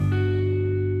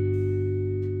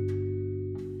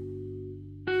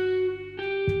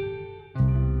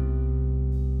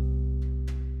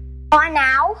On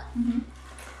now? Mm-hmm.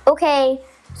 Okay,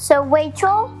 so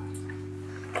Rachel,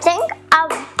 think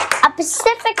of a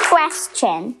specific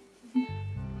question.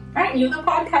 Aren't you the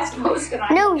podcast host and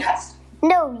I'm the guest?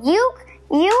 No, you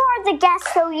are the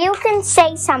guest, so you can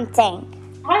say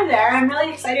something. Hi there, I'm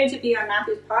really excited to be on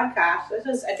Matthew's podcast. This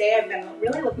is a day I've been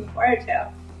really looking forward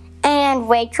to. And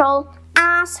Rachel,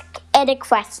 ask it a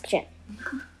question.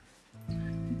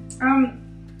 I'm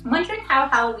wondering how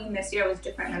Halloween this year was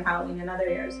different than Halloween in other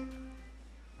years.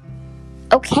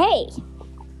 Okay.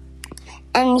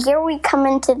 And here we come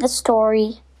into the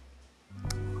story.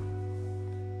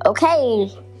 Okay.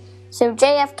 So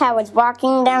JFK was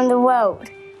walking down the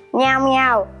road. Meow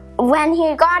meow. When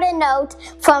he got a note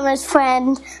from his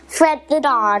friend Fred the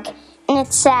dog, and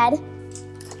it said,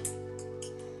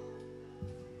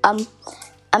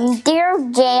 Dear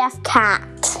JF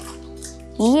Cat,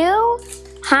 you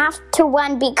have to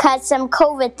run because some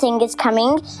COVID thing is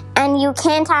coming and you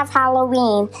can't have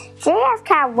Halloween. JF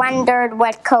Cat wondered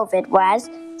what COVID was,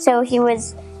 so he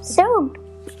was so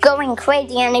going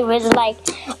crazy and he was like,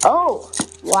 oh,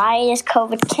 why is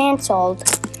COVID canceled?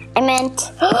 I meant,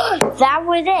 that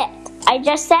was it. I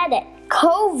just said it.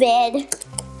 COVID,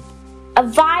 a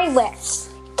virus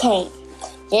came.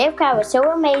 JFK was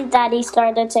so amazed that he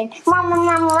started saying,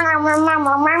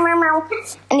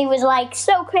 and he was like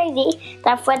so crazy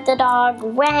that Fred the dog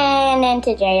ran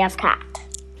into JFK.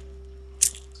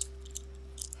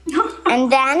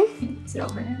 And then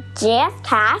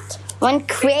JFK went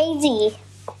crazy.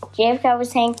 JFK was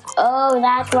saying, oh,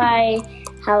 that's why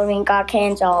Halloween got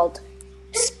canceled.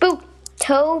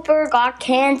 Spooktober got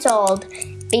canceled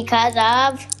because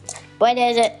of, what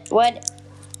is it? What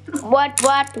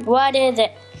is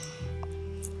it?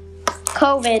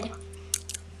 COVID,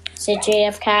 said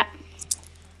JFK.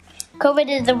 COVID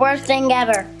is the worst thing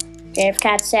ever,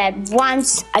 JFK said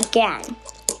once again.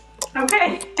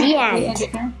 Okay. The end.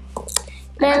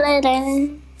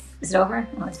 Is it over?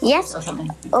 Oh, yes. Okay.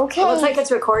 Okay. It looks like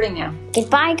it's recording now.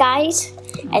 Goodbye, guys.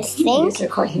 I think it's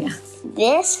recording now.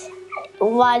 This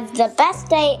was the best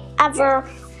day ever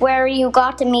where you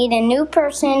got to meet a new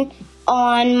person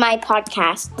on my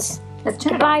podcasts. Let's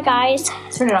turn Goodbye, it off. guys.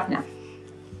 Turn it off now.